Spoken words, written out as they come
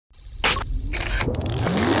So,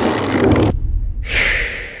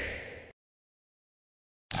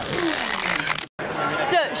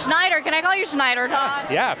 Schneider, can I call you Schneider, Todd?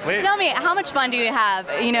 Yeah, please. Tell me, how much fun do you have,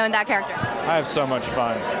 in that character? I have so much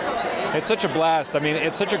fun. It's such a blast. I mean,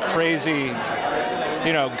 it's such a crazy,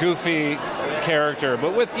 goofy character,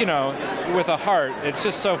 but with a heart. It's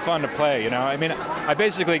just so fun to play, I mean, I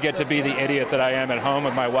basically get to be the idiot that I am at home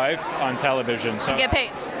with my wife on television. So you get paid.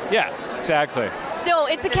 Yeah, exactly. So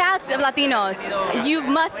it's a cast of Latinos. You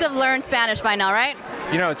must have learned Spanish by now, right?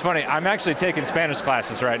 It's funny. I'm actually taking Spanish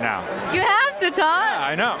classes right now. You have to, Todd. Yeah,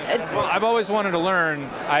 I know. Well, I've always wanted to learn.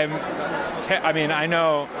 I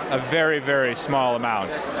know a very, very small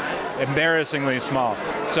amount, embarrassingly small.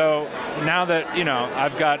 So now that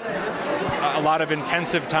I've got a lot of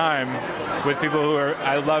intensive time with people who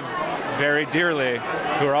I love very dearly,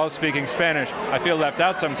 who are all speaking Spanish, I feel left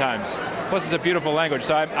out sometimes. Plus, it's a beautiful language.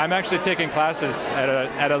 So I'm actually taking classes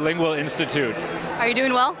at a lingual institute. Are you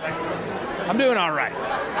doing well? I'm doing all right.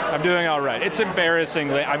 I'm doing all right. It's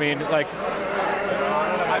embarrassingly. I mean,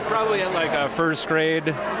 I'm probably at a first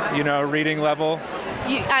grade, reading level.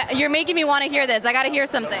 You're making me want to hear this. I got to hear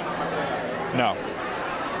something. No.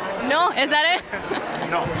 No? Is that it?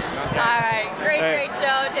 No. All right. Great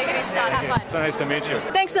show. Take it easy, Todd. Have fun. So nice to meet you.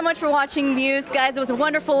 Thanks so much for watching MUSE, guys. It was a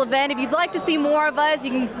wonderful event. If you'd like to see more of us,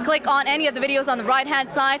 you can click on any of the videos on the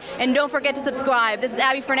right-hand side. And don't forget to subscribe. This is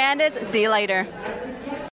Abbey Fernandez. See you later.